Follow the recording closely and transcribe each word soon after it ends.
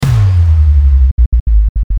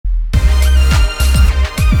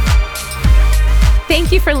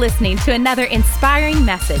Thank you for listening to another inspiring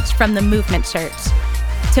message from the Movement Church.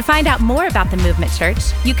 To find out more about the Movement Church,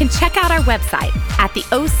 you can check out our website at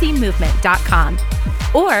theocmovement.com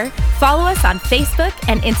or follow us on Facebook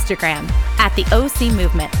and Instagram at the OC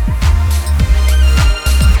Movement.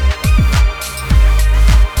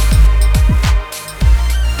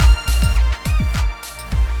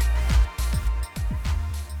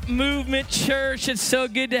 Movement Church, it's so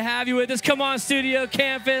good to have you with us. Come on, studio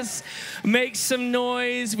campus, make some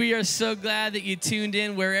noise. We are so glad that you tuned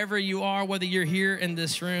in wherever you are, whether you're here in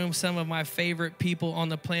this room, some of my favorite people on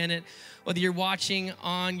the planet, whether you're watching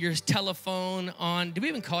on your telephone, do we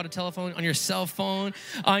even call it a telephone? On your cell phone,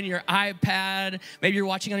 on your iPad, maybe you're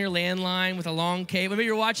watching on your landline with a long cable, maybe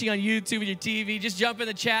you're watching on YouTube with your TV. Just jump in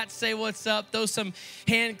the chat, say what's up, throw some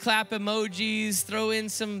hand clap emojis, throw in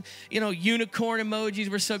some, unicorn emojis.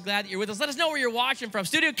 We're so glad that you're with us. Let us know where you're watching from.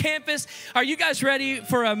 Studio Campus, are you guys ready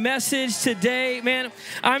for a message today? Man,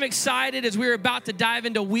 I'm excited as we're about to dive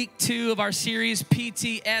into week 2 of our series,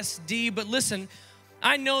 PTSD. But listen,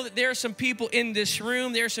 I know that there are some people in this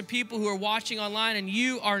room, there are some people who are watching online, and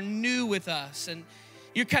you are new with us, and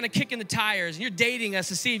you're kind of kicking the tires, and you're dating us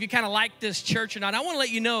to see if you kind of like this church or not. I want to let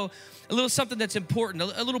you know a little something that's important,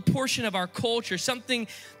 a little portion of our culture, something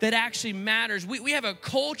that actually matters. We have a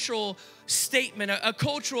cultural statement, a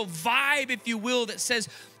cultural vibe, if you will, that says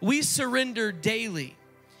we surrender daily.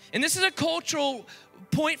 And this is a cultural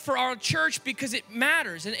point for our church because it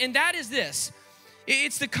matters, and that is this.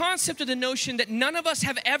 It's the concept of the notion that none of us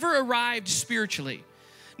have ever arrived spiritually.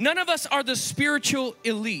 None of us are the spiritual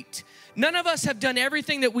elite. None of us have done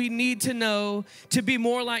everything that we need to know to be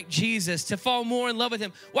more like Jesus, to fall more in love with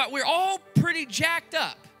him. Well, we're all pretty jacked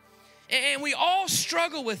up. And we all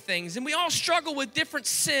struggle with things. And we all struggle with different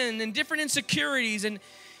sin and different insecurities. And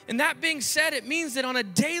that being said, it means that on a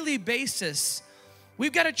daily basis,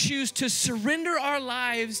 we've got to choose to surrender our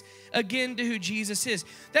lives again to who Jesus is.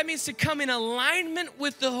 That means to come in alignment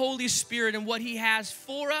with the Holy Spirit and what he has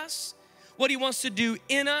for us, what he wants to do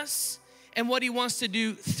in us, and what he wants to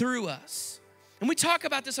do through us. And we talk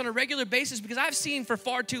about this on a regular basis because I've seen for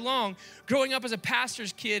far too long, growing up as a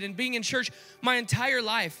pastor's kid and being in church my entire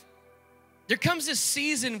life, there comes this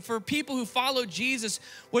season for people who follow Jesus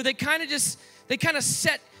where they kind of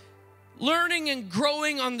set learning and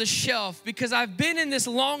growing on the shelf because I've been in this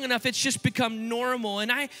long enough, it's just become normal.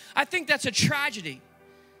 And I think that's a tragedy.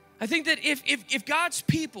 I think that if God's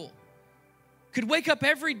people could wake up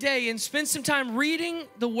every day and spend some time reading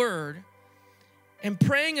the Word and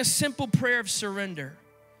praying a simple prayer of surrender,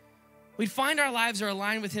 we'd find our lives are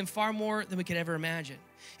aligned with him far more than we could ever imagine.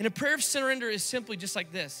 And a prayer of surrender is simply just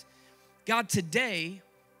like this. God, today,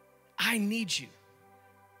 I need you.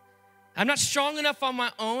 I'm not strong enough on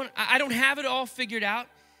my own. I don't have it all figured out.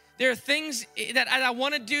 There are things that I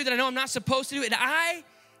want to do that I know I'm not supposed to do, and I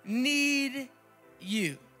need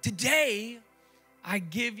you. Today, I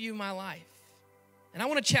give you my life. And I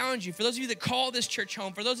want to challenge you, for those of you that call this church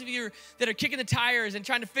home, for those of you that are kicking the tires and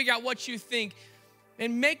trying to figure out what you think,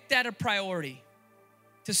 and make that a priority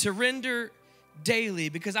to surrender daily,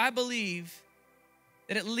 because I believe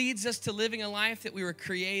that it leads us to living a life that we were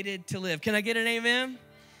created to live. Can I get an amen?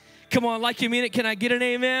 Come on, like you mean it, can I get an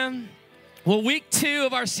amen? Well, week 2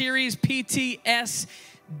 of our series, PTSD,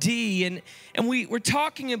 and we're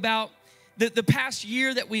talking about the past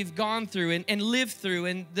year that we've gone through and lived through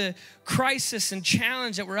and the crisis and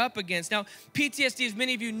challenge that we're up against. Now, PTSD, as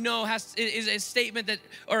many of you know, is a statement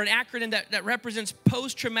or an acronym that represents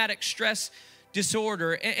post-traumatic stress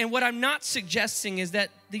disorder. And what I'm not suggesting is that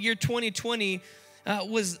the year 2020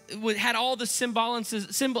 had all the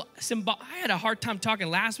I had a hard time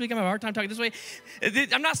talking last week. I'm having a hard time talking this way.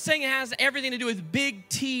 I'm not saying it has everything to do with big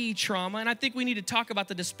T trauma, and I think we need to talk about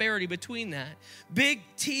the disparity between that. Big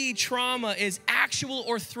T trauma is actual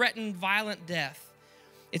or threatened violent death.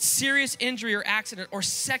 It's serious injury or accident or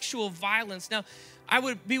sexual violence. Now, I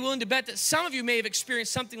would be willing to bet that some of you may have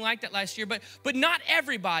experienced something like that last year, but not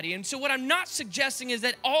everybody. And so what I'm not suggesting is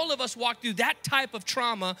that all of us walked through that type of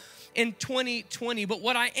trauma in 2020. But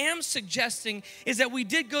what I am suggesting is that we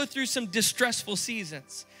did go through some distressful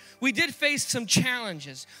seasons. We did face some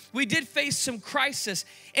challenges. We did face some crisis.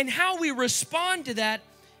 And how we respond to that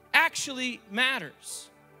actually matters.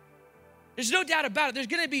 There's no doubt about it. There's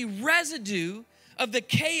going to be residue of the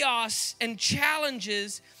chaos and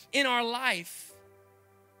challenges in our life.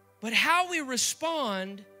 But how we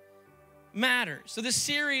respond matters. So this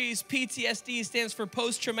series, PTSD, stands for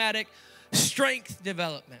Post-Traumatic Strength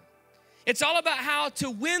Development. It's all about how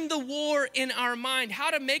to win the war in our mind,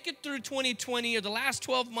 how to make it through 2020 or the last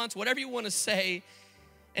 12 months, whatever you want to say,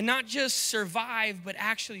 and not just survive, but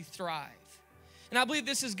actually thrive. And I believe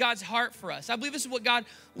this is God's heart for us. I believe this is what God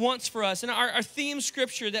wants for us. And our theme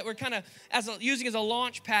scripture that we're kind of using as a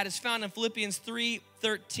launch pad is found in Philippians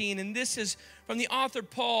 3:13. And this is from the author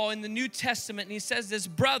Paul in the New Testament. And he says this,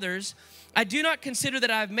 brothers, I do not consider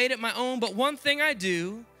that I've made it my own, but one thing I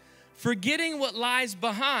do, forgetting what lies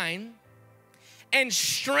behind and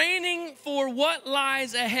straining for what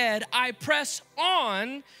lies ahead, I press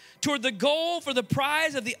on toward the goal for the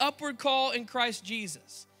prize of the upward call in Christ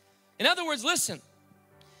Jesus. In other words, listen,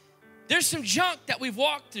 there's some junk that we've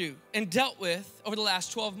walked through and dealt with over the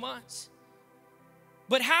last 12 months.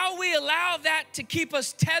 But how we allow that to keep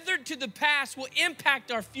us tethered to the past will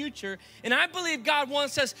impact our future. And I believe God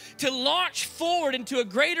wants us to launch forward into a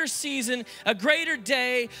greater season, a greater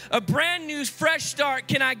day, a brand new, fresh start.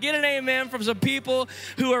 Can I get an amen from some people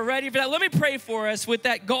who are ready for that? Let me pray for us with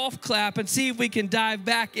that golf clap and see if we can dive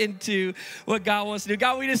back into what God wants to do.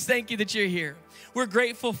 God, we just thank you that you're here. We're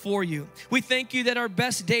grateful for you. We thank you that our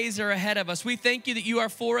best days are ahead of us. We thank you that you are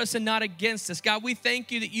for us and not against us. God, we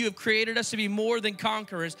thank you that you have created us to be more than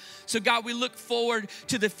conquerors. So God, we look forward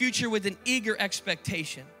to the future with an eager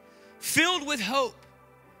expectation, filled with hope,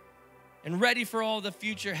 and ready for all the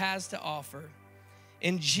future has to offer.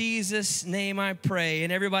 In Jesus' name I pray.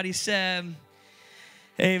 And everybody said,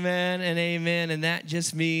 amen and amen. And that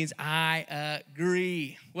just means I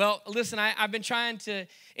agree. Well, listen, I've been trying to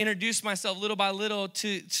introduce myself little by little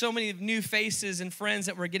to so many new faces and friends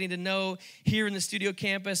that we're getting to know here in the studio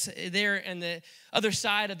campus, there and the other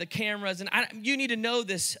side of the cameras. And you need to know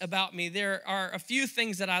this about me. There are a few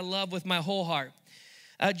things that I love with my whole heart.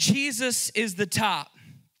 Jesus is the top.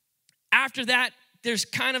 After that, there's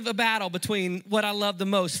kind of a battle between what I love the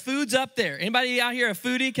most. Food's up there. Anybody out here a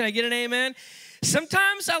foodie? Can I get an amen?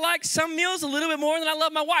 Sometimes I like some meals a little bit more than I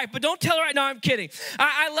love my wife, but don't tell her right now, I'm kidding.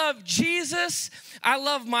 I love Jesus, I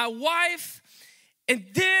love my wife, and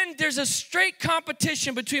then there's a straight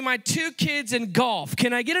competition between my two kids and golf.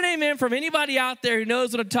 Can I get an amen from anybody out there who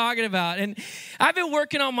knows what I'm talking about? And I've been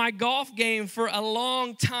working on my golf game for a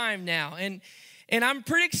long time now, and I'm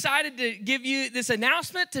pretty excited to give you this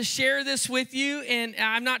announcement, to share this with you. And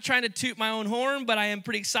I'm not trying to toot my own horn, but I am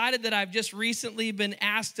pretty excited that I've just recently been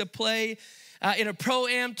asked to play in a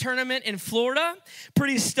Pro-Am tournament in Florida.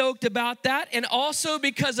 Pretty stoked about that. And also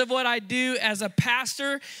because of what I do as a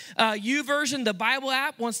pastor, YouVersion, the Bible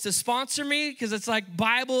app, wants to sponsor me because it's like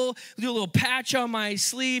Bible, do a little patch on my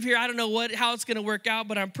sleeve here. I don't know how it's going to work out,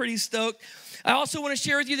 but I'm pretty stoked. I also want to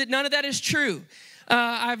share with you that none of that is true.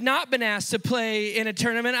 I've not been asked to play in a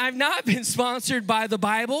tournament. I've not been sponsored by the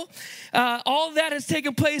Bible. All of that has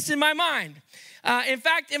taken place in my mind. In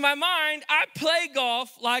fact, in my mind, I play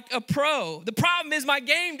golf like a pro. The problem is my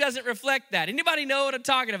game doesn't reflect that. Anybody know what I'm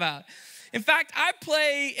talking about? In fact, I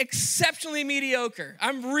play exceptionally mediocre.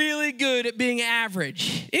 I'm really good at being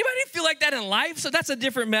average. Anybody feel like that in life? So that's a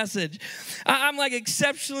different message. I'm like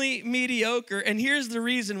exceptionally mediocre, and here's the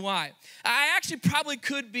reason why. I actually probably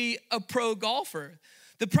could be a pro golfer.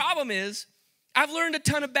 The problem is I've learned a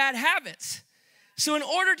ton of bad habits. So in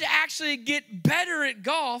order to actually get better at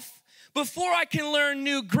golf, before I can learn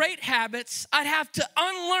new great habits, I'd have to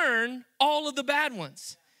unlearn all of the bad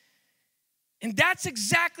ones. And that's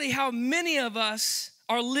exactly how many of us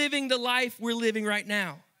are living the life we're living right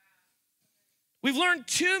now. We've learned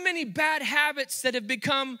too many bad habits that have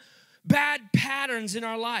become bad patterns in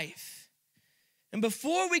our life. And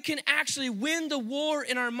before we can actually win the war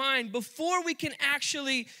in our mind, before we can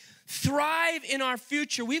actually thrive in our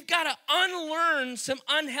future, we've got to unlearn some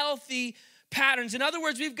unhealthy patterns. In other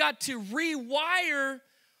words, we've got to rewire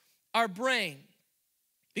our brain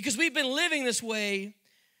because we've been living this way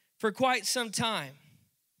for quite some time.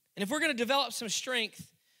 And if we're going to develop some strength,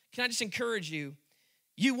 can I just encourage you,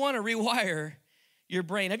 you want to rewire your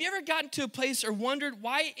brain. Have you ever gotten to a place or wondered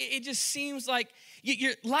why it just seems like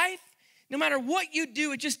your life, no matter what you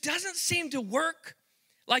do, it just doesn't seem to work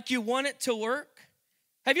like you want it to work?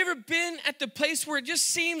 Have you ever been at the place where it just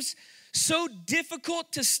seems so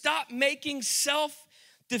difficult to stop making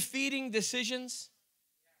self-defeating decisions?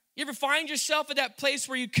 You ever find yourself at that place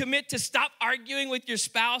where you commit to stop arguing with your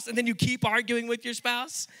spouse and then you keep arguing with your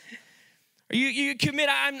spouse? Or you commit,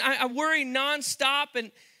 I worry nonstop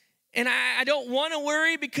and I don't want to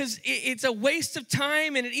worry because it's a waste of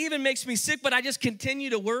time and it even makes me sick, but I just continue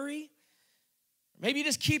to worry. Maybe you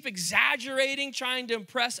just keep exaggerating, trying to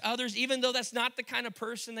impress others, even though that's not the kind of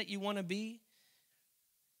person that you want to be.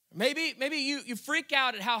 Maybe you freak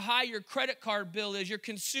out at how high your credit card bill is, your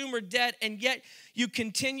consumer debt, and yet you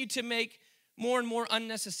continue to make more and more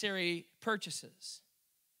unnecessary purchases.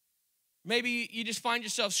 Maybe you just find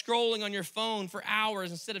yourself scrolling on your phone for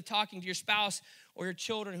hours instead of talking to your spouse or your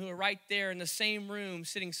children who are right there in the same room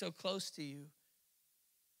sitting so close to you.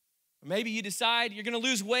 Or maybe you decide you're going to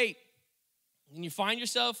lose weight, and you find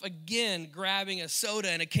yourself again grabbing a soda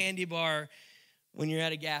and a candy bar when you're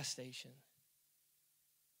at a gas station.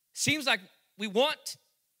 Seems like we want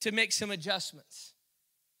to make some adjustments,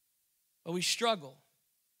 but we struggle.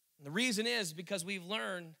 And the reason is because we've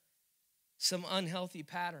learned some unhealthy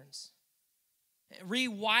patterns.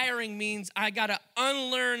 Rewiring means I got to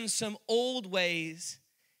unlearn some old ways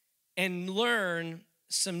and learn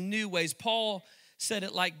some new ways. Paul said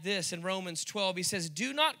it like this in Romans 12. He says,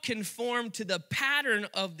 do not conform to the pattern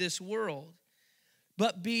of this world,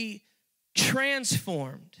 but be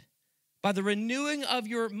transformed by the renewing of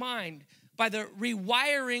your mind, by the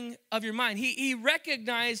rewiring of your mind. He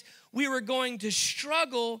recognized we were going to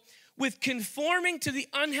struggle with conforming to the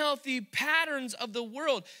unhealthy patterns of the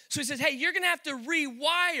world. So he says, hey, you're going to have to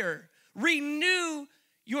rewire, renew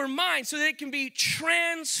your mind so that it can be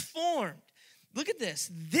transformed. Look at this.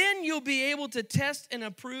 Then you'll be able to test and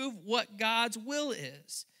approve what God's will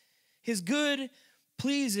is, his good,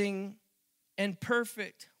 pleasing, and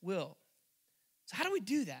perfect will. So how do we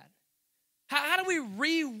do that? How do we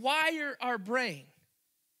rewire our brain?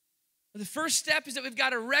 Well, the first step is that we've got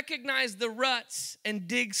to recognize the ruts and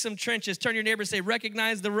dig some trenches. Turn to your neighbor and say,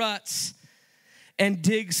 recognize the ruts and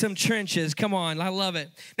dig some trenches. Come on, I love it.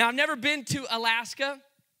 Now, I've never been to Alaska,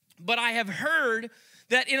 but I have heard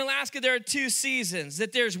that in Alaska there are two seasons,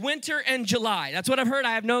 that there's winter and July. That's what I've heard.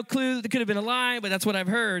 I have no clue. That could have been a lie, but that's what I've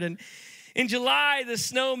heard. And in July, the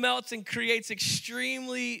snow melts and creates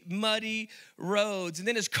extremely muddy roads. And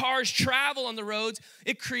then as cars travel on the roads,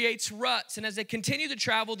 it creates ruts. And as they continue to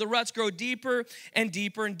travel, the ruts grow deeper and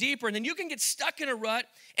deeper and deeper. And then you can get stuck in a rut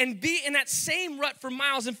and be in that same rut for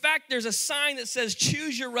miles. In fact, there's a sign that says,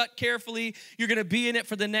 choose your rut carefully. You're going to be in it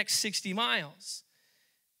for the next 60 miles.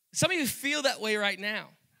 Some of you feel that way right now.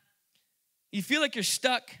 You feel like you're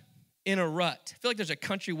stuck in a rut. I feel like there's a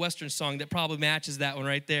country western song that probably matches that one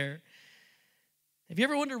right there. Have you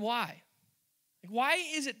ever wondered why? Like, why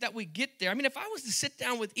is it that we get there? I mean, if I was to sit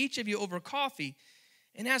down with each of you over coffee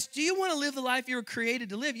and ask, do you want to live the life you were created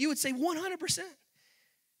to live? You would say 100%. If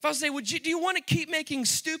I was to say, do you want to keep making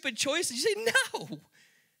stupid choices? You say, no.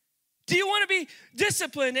 Do you want to be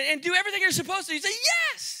disciplined and do everything you're supposed to? You say,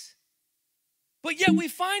 yes. But yet we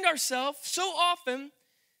find ourselves so often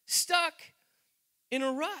stuck in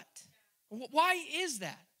a rut. Why is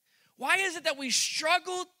that? Why is it that we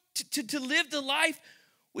struggle to live the life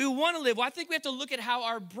we want to live? Well, I think we have to look at how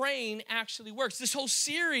our brain actually works. This whole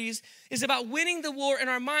series is about winning the war in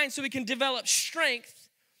our mind so we can develop strength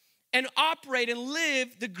and operate and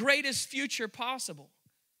live the greatest future possible.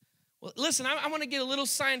 Well, listen, I want to get a little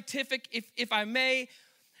scientific, if I may.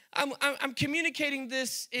 I'm communicating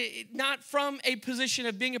this not from a position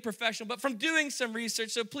of being a professional, but from doing some research.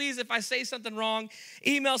 So please, if I say something wrong,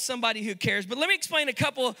 email somebody who cares. But let me explain a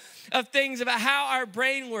couple of things about how our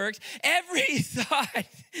brain works. Every thought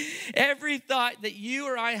that you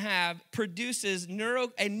or I have produces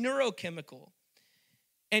a neurochemical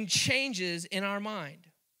and changes in our mind.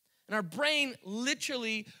 And our brain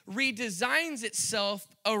literally redesigns itself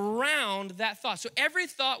around that thought. So every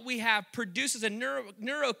thought we have produces a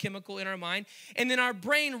neurochemical in our mind, and then our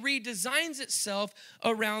brain redesigns itself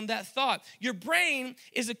around that thought. Your brain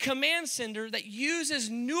is a command center that uses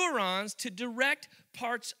neurons to direct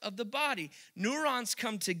parts of the body. Neurons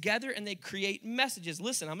come together and they create messages.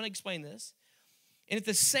 Listen, I'm going to explain this. And if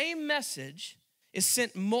the same message is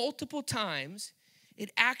sent multiple times, it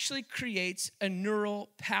actually creates a neural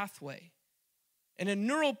pathway. And a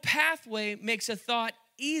neural pathway makes a thought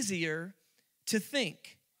easier to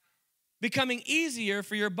think, becoming easier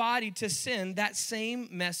for your body to send that same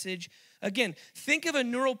message again. Think of a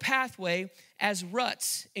neural pathway as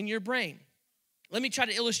ruts in your brain. Let me try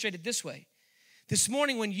to illustrate it this way. This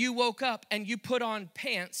morning when you woke up and you put on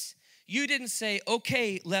pants, you didn't say,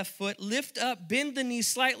 okay, left foot, lift up, bend the knee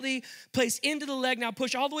slightly, place into the leg, now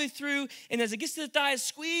push all the way through, and as it gets to the thighs,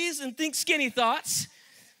 squeeze and think skinny thoughts.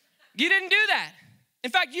 You didn't do that.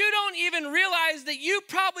 In fact, you don't even realize that you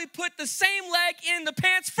probably put the same leg in the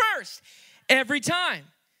pants first every time,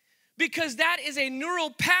 because that is a neural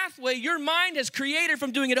pathway your mind has created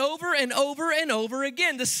from doing it over and over and over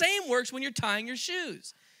again. The same works when you're tying your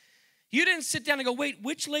shoes. You didn't sit down and go, wait,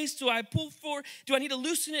 which lace do I pull for? Do I need to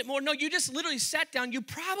loosen it more? No, you just literally sat down. You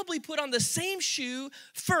probably put on the same shoe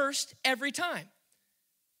first every time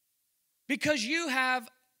because you have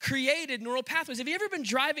created neural pathways. Have you ever been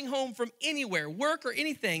driving home from anywhere, work or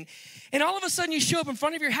anything, and all of a sudden you show up in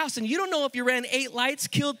front of your house and you don't know if you ran 8 lights,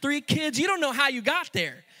 killed 3 kids. You don't know how you got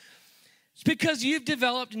there. It's because you've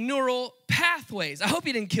developed neural pathways. I hope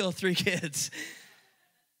you didn't kill 3 kids.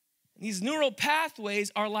 These neural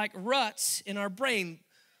pathways are like ruts in our brain.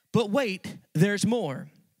 But wait, there's more.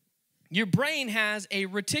 Your brain has a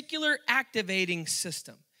reticular activating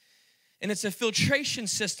system, and it's a filtration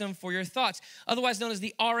system for your thoughts, otherwise known as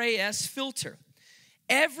the RAS filter.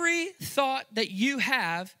 Every thought that you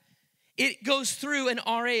have, it goes through an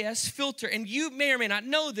RAS filter. And you may or may not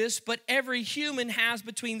know this, but every human has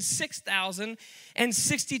between 6,000 and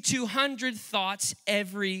 6,200 thoughts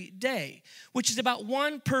every day, which is about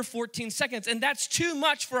 1 per 14 seconds. And that's too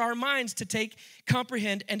much for our minds to take,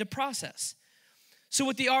 comprehend, and to process. So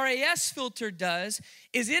what the RAS filter does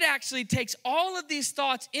is it actually takes all of these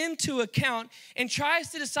thoughts into account and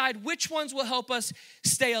tries to decide which ones will help us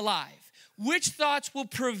stay alive. Which thoughts will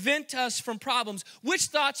prevent us from problems? Which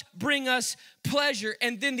thoughts bring us pleasure?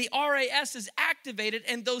 And then the RAS is activated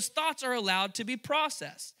and those thoughts are allowed to be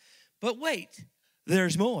processed. But wait,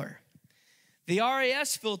 there's more. The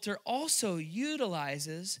RAS filter also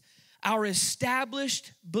utilizes our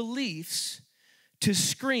established beliefs to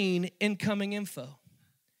screen incoming info.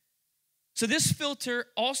 So this filter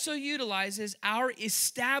also utilizes our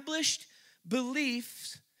established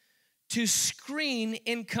beliefs to screen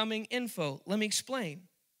incoming info. Let me explain.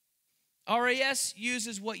 RAS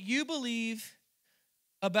uses what you believe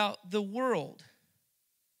about the world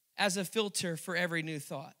as a filter for every new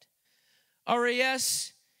thought.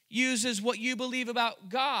 RAS uses what you believe about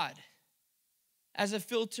God as a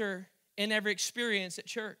filter in every experience at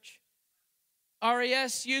church.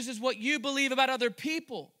 RAS uses what you believe about other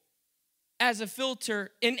people as a filter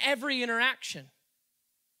in every interaction.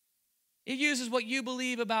 It uses what you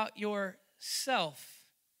believe about yourself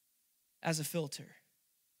as a filter.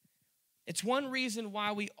 It's one reason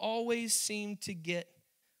why we always seem to get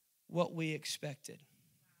what we expected.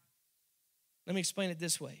 Let me explain it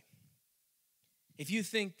this way. If you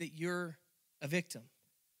think that you're a victim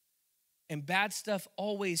and bad stuff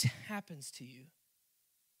always happens to you,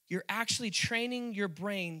 you're actually training your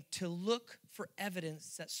brain to look for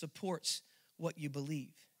evidence that supports what you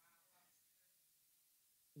believe.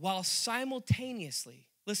 While simultaneously,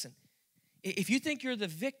 listen, if you think you're the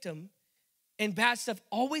victim and bad stuff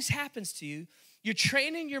always happens to you, you're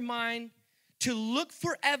training your mind to look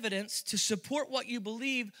for evidence to support what you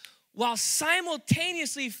believe while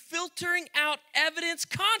simultaneously filtering out evidence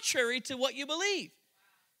contrary to what you believe.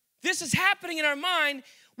 This is happening in our mind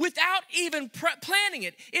without even planning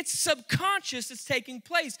it. It's subconscious that's taking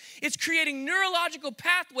place. It's creating neurological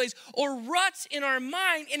pathways or ruts in our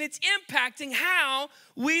mind, and it's impacting how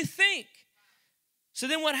we think. So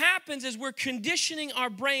then what happens is we're conditioning our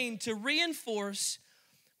brain to reinforce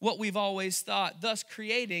what we've always thought, thus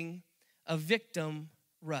creating a victim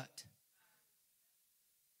rut.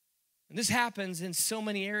 And this happens in so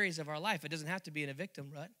many areas of our life. It doesn't have to be in a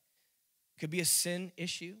victim rut. It could be a sin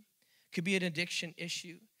issue. Could be an addiction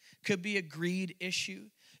issue, could be a greed issue,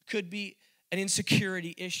 could be an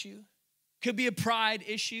insecurity issue, could be a pride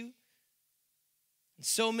issue. And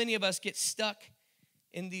so many of us get stuck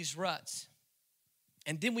in these ruts.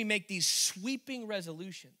 And then we make these sweeping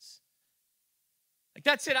resolutions. Like,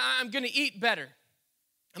 that's it, I'm gonna eat better.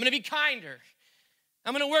 I'm gonna be kinder.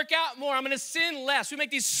 I'm gonna work out more. I'm gonna sin less. We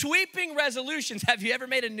make these sweeping resolutions. Have you ever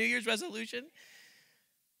made a New Year's resolution?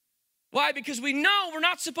 Why? Because we know we're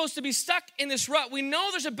not supposed to be stuck in this rut. We know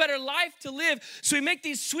there's a better life to live. So we make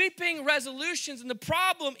these sweeping resolutions. And the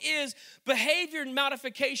problem is behavior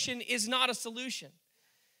modification is not a solution.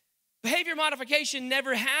 Behavior modification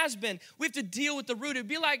never has been. We have to deal with the root. It'd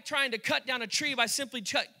be like trying to cut down a tree by simply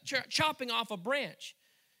chopping off a branch.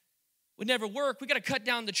 It would never work. We got to cut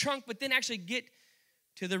down the trunk, but then actually get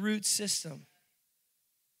to the root system.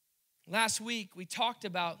 Last week, we talked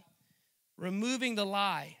about removing the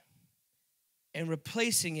lie and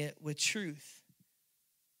replacing it with truth.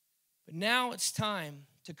 But now it's time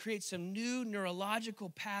to create some new neurological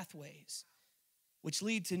pathways which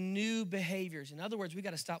lead to new behaviors. In other words, we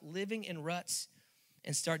got to stop living in ruts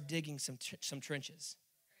and start digging some trenches.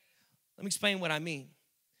 Let me explain what I mean.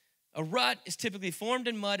 A rut is typically formed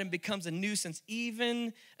in mud and becomes a nuisance,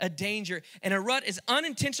 even a danger. And a rut is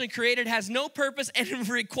unintentionally created, has no purpose, and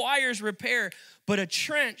requires repair. But a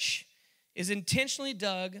trench is intentionally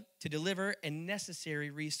dug to deliver a necessary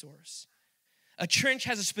resource. A trench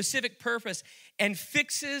has a specific purpose and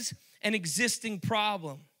fixes an existing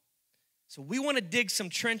problem. So we want to dig some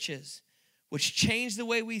trenches which change the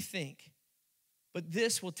way we think, but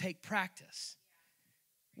this will take practice,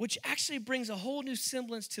 which actually brings a whole new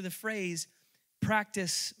semblance to the phrase,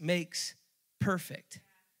 practice makes perfect,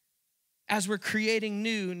 as we're creating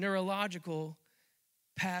new neurological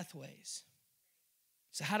pathways.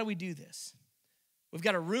 So how do we do this? We've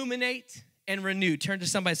got to ruminate and renew. Turn to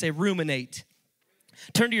somebody and say, ruminate.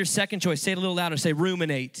 Turn to your second choice. Say it a little louder. Say,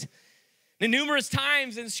 ruminate. And numerous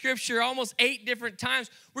times in Scripture, almost 8 different times,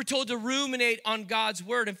 we're told to ruminate on God's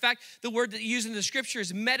word. In fact, the word that used in the Scripture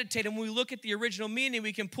is meditate. And when we look at the original meaning,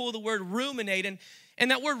 we can pull the word ruminate.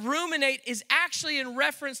 And that word ruminate is actually in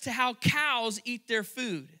reference to how cows eat their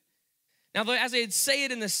food. Now, as they'd say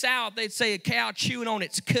it in the South, they'd say a cow chewing on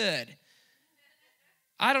its cud.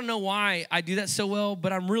 I don't know why I do that so well,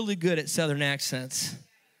 but I'm really good at Southern accents.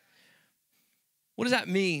 What does that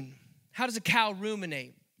mean? How does a cow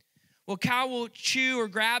ruminate? Well, a cow will chew or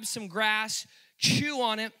grab some grass, chew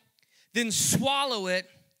on it, then swallow it,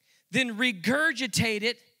 then regurgitate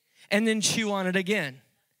it, and then chew on it again.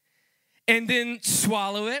 And then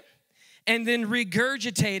swallow it, and then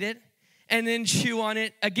regurgitate it, and then chew on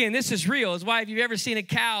it again. This is real. It's why if you've ever seen a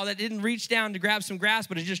cow that didn't reach down to grab some grass,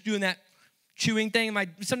 but is just doing that chewing thing.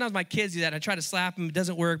 Sometimes my kids do that. I try to slap them. It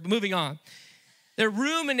doesn't work. But moving on. They're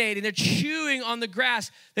ruminating. They're chewing on the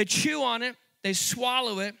grass. They chew on it. They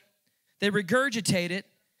swallow it. They regurgitate it.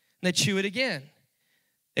 And they chew it again.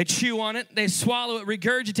 They chew on it. They swallow it,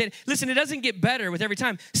 regurgitate it. Listen, it doesn't get better with every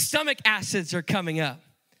time. Stomach acids are coming up.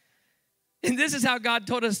 And this is how God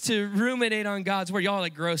told us to ruminate on God's word. Y'all are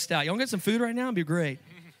like grossed out. Y'all want to get some food right now? It'd be great.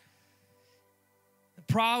 The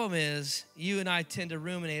problem is you and I tend to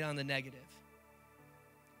ruminate on the negative.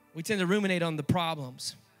 We tend to ruminate on the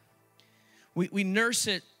problems. We nurse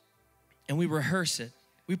it and we rehearse it.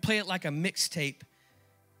 We play it like a mixtape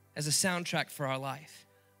as a soundtrack for our life.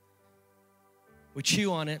 We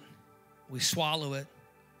chew on it, we swallow it,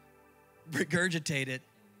 regurgitate it,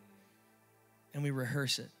 and we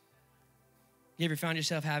rehearse it. You ever found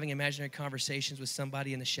yourself having imaginary conversations with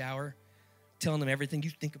somebody in the shower, telling them everything you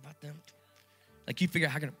think about them? Like you figure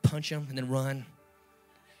out how you're gonna punch them and then run.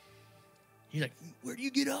 You're like, where do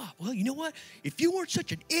you get up? Well, you know what? If you weren't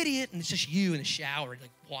such an idiot, and it's just you in the shower, like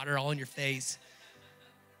water all in your face.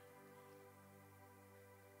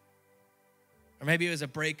 Or maybe it was a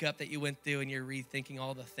breakup that you went through and you're rethinking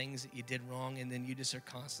all the things that you did wrong, and then you just are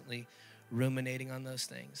constantly ruminating on those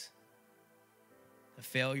things. A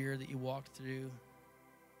failure that you walked through.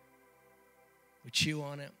 We chew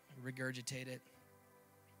on it, we regurgitate it,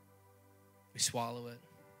 we swallow it,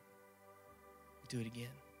 we do it again.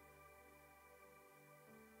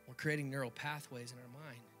 We're creating neural pathways in our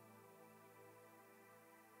mind.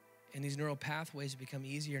 And these neural pathways become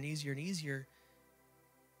easier and easier and easier.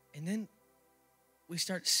 And then we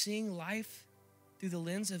start seeing life through the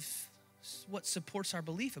lens of what supports our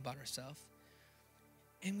belief about ourselves.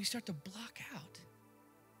 And we start to block out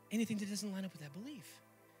anything that doesn't line up with that belief.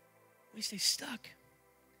 We stay stuck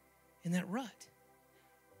in that rut.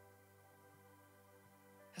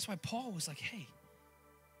 That's why Paul was like, hey,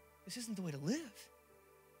 this isn't the way to live.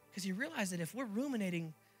 Because he realized that if we're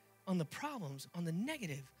ruminating on the problems, on the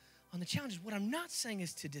negative, on the challenges, what I'm not saying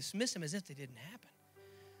is to dismiss them as if they didn't happen.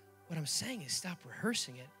 What I'm saying is stop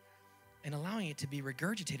rehearsing it and allowing it to be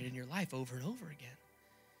regurgitated in your life over and over again.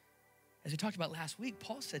 As we talked about last week,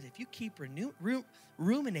 Paul said if you keep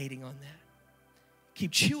ruminating on that,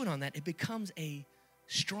 keep chewing on that, it becomes a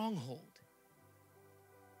stronghold.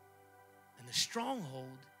 And the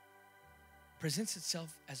stronghold presents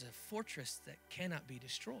itself as a fortress that cannot be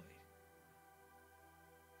destroyed.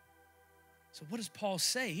 So what does Paul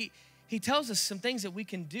say? He tells us some things that we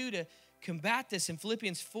can do to combat this in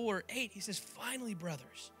Philippians 4:8. He says, finally,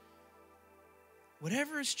 brothers,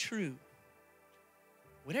 whatever is true,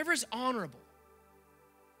 whatever is honorable,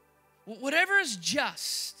 whatever is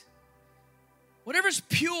just, whatever is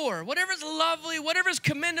pure, whatever is lovely, whatever is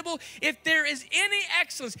commendable, if there is any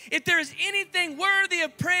excellence, if there is anything worthy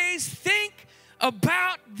of praise, think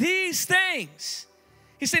about these things.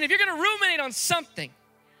 He's saying if you're going to ruminate on something,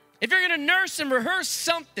 if you're going to nurse and rehearse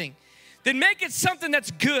something, then make it something that's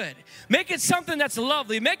good. Make it something that's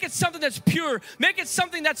lovely. Make it something that's pure. Make it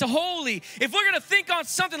something that's holy. If we're going to think on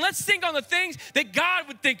something, let's think on the things that God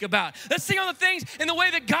would think about. Let's think on the things in the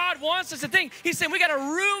way that God wants us to think. He's saying we got to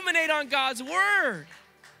ruminate on God's word.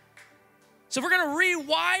 So if we're going to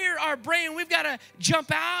rewire our brain, we've got to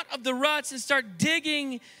jump out of the ruts and start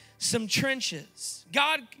digging some trenches.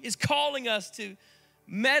 God is calling us to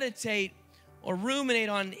meditate or ruminate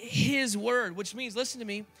on his word, which means, listen to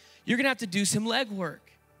me, you're going to have to do some legwork.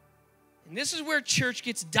 And this is where church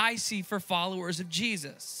gets dicey for followers of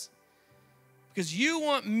Jesus. Because you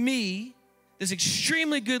want me, this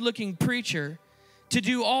extremely good-looking preacher, to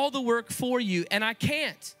do all the work for you, and I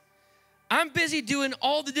can't. I'm busy doing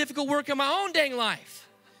all the difficult work in my own dang life.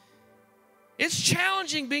 It's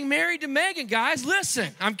challenging being married to Megan, guys.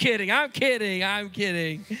 Listen, I'm kidding. You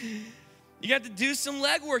got to do some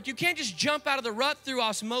legwork. You can't just jump out of the rut through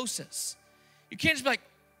osmosis. You can't just be like,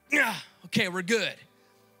 okay, we're good.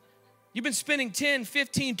 You've been spending 10,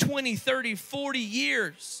 15, 20, 30, 40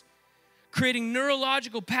 years creating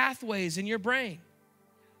neurological pathways in your brain.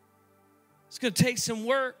 It's going to take some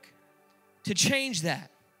work to change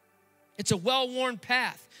that. It's a well-worn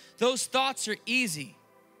path. Those thoughts are easy.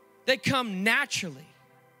 They come naturally.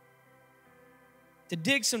 To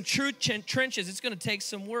dig some true trenches, it's going to take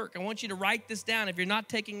some work. I want you to write this down. If you're not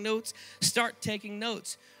taking notes, start taking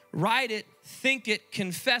notes. Write it, think it,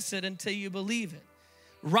 confess it until you believe it.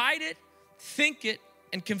 Write it, think it,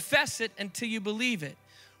 and confess it until you believe it.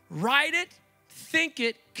 Write it, think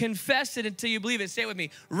it, confess it until you believe it. Say it with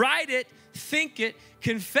me. Write it, think it,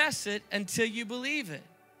 confess it until you believe it.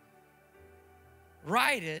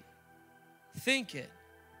 Write it, think it,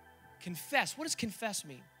 confess. What does confess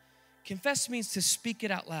mean? Confess means to speak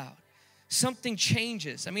it out loud. Something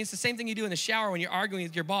changes. I mean, it's the same thing you do in the shower when you're arguing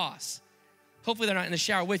with your boss. Hopefully they're not in the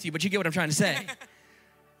shower with you, but you get what I'm trying to say.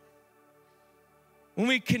 When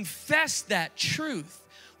we confess that truth,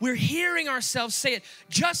 we're hearing ourselves say it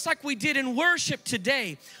just like we did in worship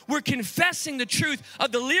today. We're confessing the truth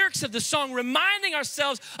of the lyrics of the song, reminding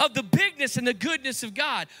ourselves of the bigness and the goodness of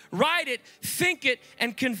God. Write it, think it,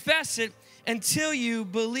 and confess it until you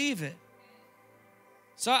believe it.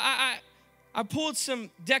 So I pulled some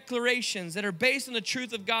declarations that are based on the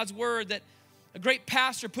truth of God's word that a great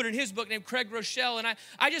pastor put in his book named Craig Rochelle, and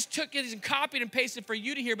I just took it and copied and pasted for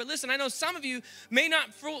you to hear. But listen, I know some of you may not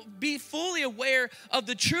be fully aware of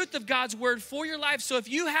the truth of God's word for your life. So if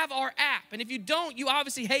you have our app, and if you don't, you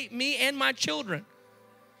obviously hate me and my children.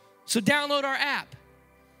 So download our app.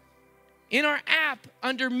 In our app,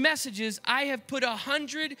 under messages, I have put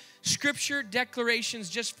 100 scripture declarations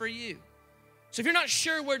just for you. So if you're not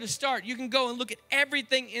sure where to start, you can go and look at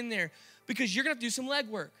everything in there because you're going to have to do some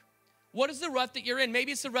legwork. What is the rut that you're in?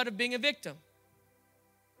 Maybe it's the rut of being a victim.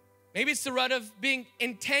 Maybe it's the rut of being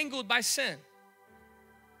entangled by sin.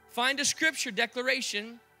 Find a scripture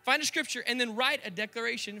declaration, find a scripture, and then write a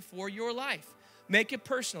declaration for your life. Make it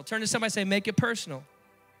personal. Turn to somebody and say, make it personal.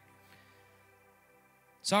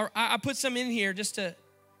 So I put some in here just to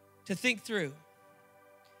think through.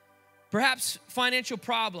 Perhaps financial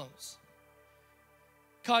problems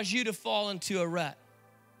cause you to fall into a rut.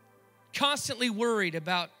 Constantly worried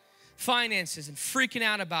about finances and freaking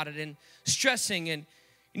out about it and stressing and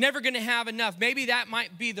you're never going to have enough. Maybe that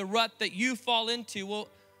might be the rut that you fall into. Well,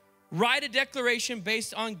 write a declaration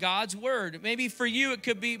based on God's word. Maybe for you it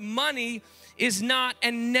could be money is not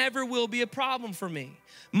and never will be a problem for me.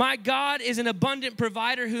 My God is an abundant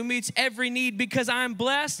provider who meets every need. Because I'm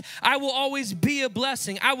blessed, I will always be a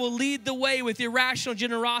blessing. I will lead the way with irrational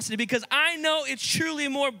generosity because I know it's truly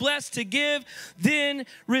more blessed to give than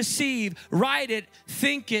receive. Write it,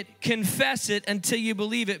 think it, confess it until you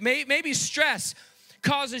believe it. Maybe stress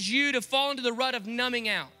causes you to fall into the rut of numbing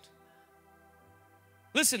out.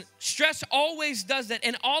 Listen, stress always does that,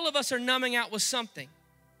 and all of us are numbing out with something.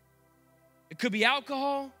 It could be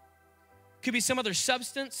alcohol. Could be some other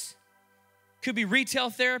substance. Could be retail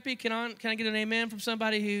therapy. Can I get an amen from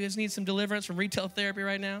somebody who needs some deliverance from retail therapy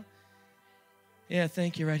right now? Yeah,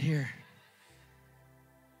 thank you right here.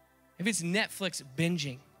 Maybe it's Netflix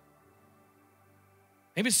binging.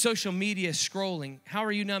 Maybe it's social media scrolling. How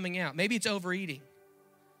are you numbing out? Maybe it's overeating.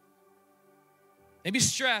 Maybe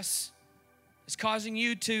stress is causing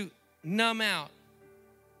you to numb out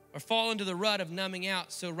or fall into the rut of numbing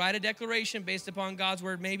out. So write a declaration based upon God's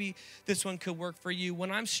word. Maybe this one could work for you.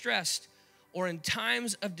 When I'm stressed or in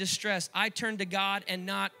times of distress, I turn to God and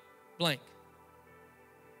not blank.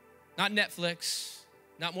 Not Netflix,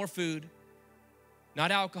 not more food,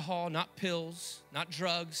 not alcohol, not pills, not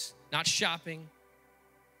drugs, not shopping.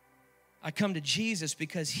 I come to Jesus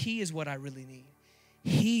because he is what I really need.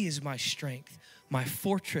 He is my strength, my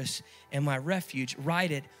fortress, and my refuge.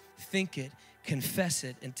 Write it, think it, confess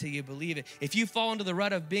it until you believe it. If you fall into the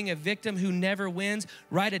rut of being a victim who never wins,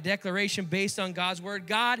 write a declaration based on God's word.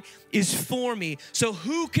 God is for me, so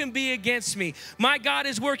who can be against me? My God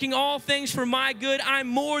is working all things for my good. I'm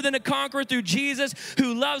more than a conqueror through Jesus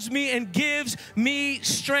who loves me and gives me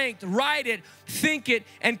strength. Write it, think it,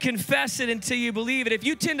 and confess it until you believe it. If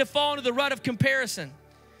you tend to fall into the rut of comparison,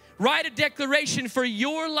 write a declaration for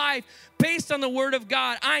your life based on the word of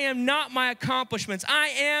God. I am not my accomplishments. I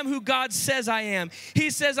am who God says I am.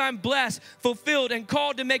 He says I'm blessed, fulfilled, and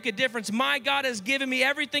called to make a difference. My God has given me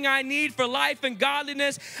everything I need for life and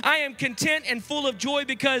godliness. I am content and full of joy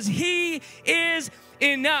because he is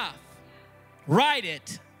enough. Write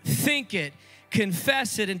it, think it,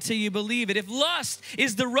 confess it until you believe it. If lust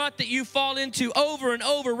is the rut that you fall into over and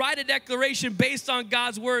over, write a declaration based on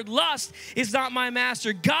God's word. Lust is not my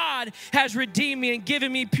master. God has redeemed me and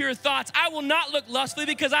given me pure thoughts. I will not look lustfully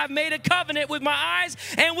because I've made a covenant with my eyes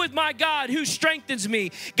and with my God who strengthens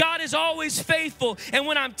me. God is always faithful, and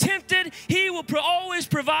when I'm tempted, he will always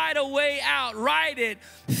provide a way out. Write it,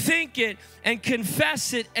 think it, and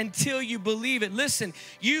confess it until you believe it. Listen,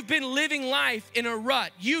 you've been living life in a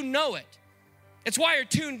rut. You know it. It's why you're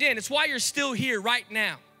tuned in. It's why you're still here right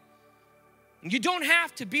now. You don't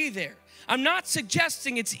have to be there. I'm not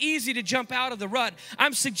suggesting it's easy to jump out of the rut.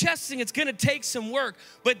 I'm suggesting it's gonna take some work,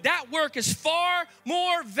 but that work is far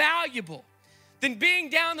more valuable than being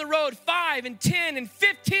down the road 5 and 10 and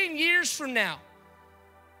 15 years from now,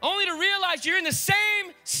 only to realize you're in the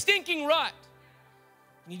same stinking rut.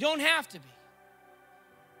 And you don't have to be.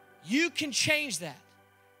 You can change that.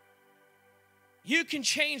 You can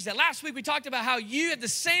change that. Last week we talked about how you have the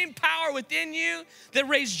same power within you that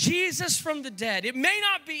raised Jesus from the dead. It may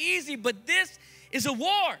not be easy, but this is a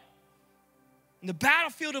war in the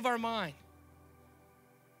battlefield of our mind.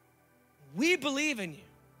 We believe in you.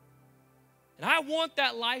 And I want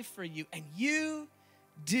that life for you, and you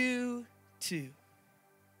do too.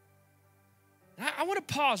 And I want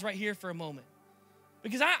to pause right here for a moment,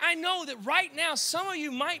 because I know that right now some of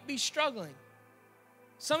you might be struggling.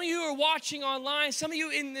 Some of you who are watching online, some of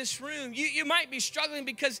you in this room, you might be struggling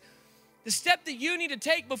because the step that you need to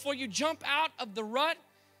take before you jump out of the rut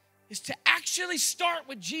is to actually start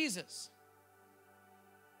with Jesus.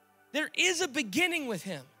 There is a beginning with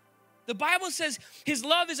him. The Bible says his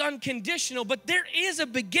love is unconditional, but there is a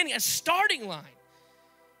beginning, a starting line.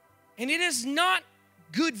 And it is not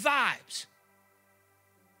good vibes.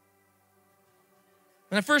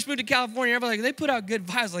 When I first moved to California, everybody like, they put out good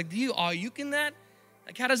vibes. Like, you can that?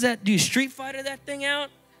 Like, how does that, do you Street Fighter that thing out?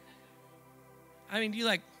 I mean, do you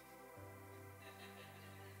like,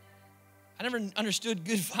 I never understood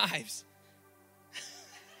good vibes.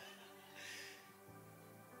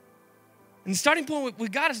 And the starting point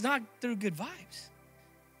with God is not through good vibes.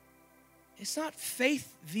 It's not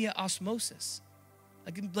faith via osmosis.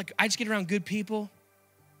 Like I just get around good people.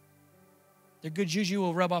 Their good juju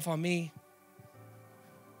will rub off on me.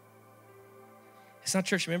 It's not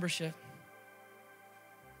church membership.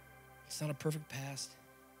 It's not a perfect past.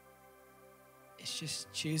 It's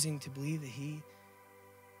just choosing to believe that he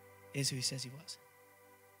is who he says he was.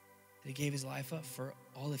 That he gave his life up for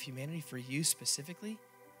all of humanity, for you specifically.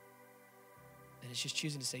 And it's just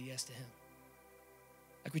choosing to say yes to him.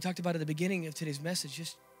 Like we talked about at the beginning of today's message,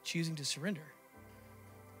 just choosing to surrender.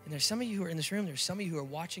 And there's some of you who are in this room, there's some of you who are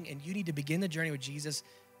watching, and you need to begin the journey with Jesus.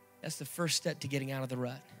 That's the first step to getting out of the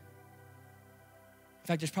rut. In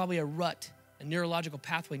fact, there's probably a rut, a neurological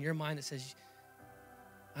pathway in your mind that says,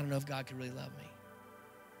 I don't know if God could really love me.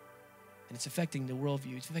 And it's affecting the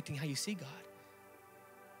worldview. It's affecting how you see God.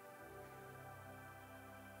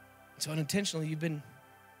 And so unintentionally, you've been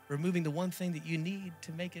removing the one thing that you need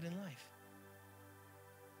to make it in life.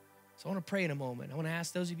 So I want to pray in a moment. I want to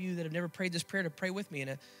ask those of you that have never prayed this prayer to pray with me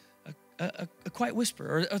in a quiet whisper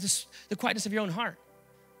or the quietness of your own heart.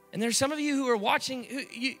 And there's some of you who are watching,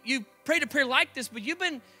 you prayed a prayer like this, but you've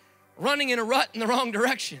been running in a rut in the wrong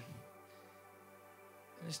direction.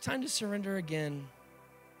 And it's time to surrender again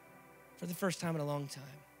for the first time in a long time.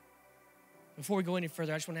 Before we go any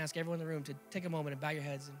further, I just want to ask everyone in the room to take a moment and bow your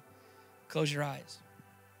heads and close your eyes.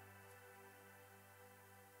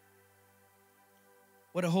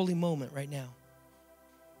 What a holy moment right now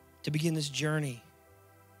to begin this journey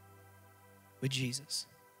with Jesus.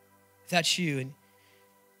 If that's you and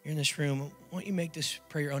you're in this room, why don't you make this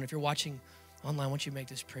prayer your own? If you're watching online, why don't you make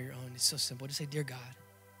this prayer your own? It's so simple. Just say, dear God,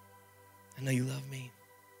 I know you love me.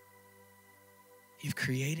 You've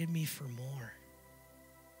created me for more.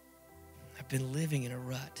 I've been living in a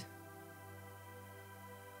rut.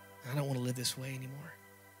 I don't want to live this way anymore.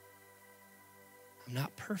 I'm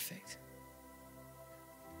not perfect.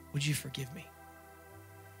 Would you forgive me?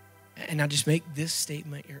 And now just make this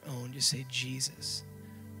statement your own. Just say, Jesus,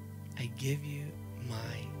 I give you my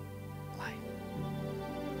life.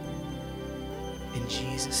 In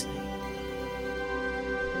Jesus' name.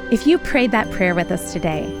 If you prayed that prayer with us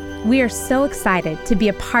today, we are so excited to be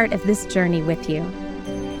a part of this journey with you.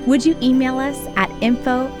 Would you email us at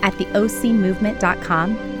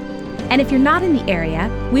info@theocmovement.com? And if you're not in the area,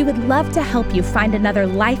 we would love to help you find another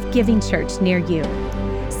life-giving church near you.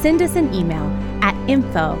 Send us an email at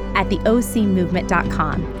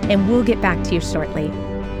info@theocmovement.com and we'll get back to you shortly.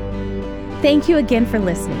 Thank you again for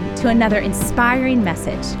listening to another inspiring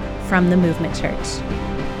message from the Movement Church.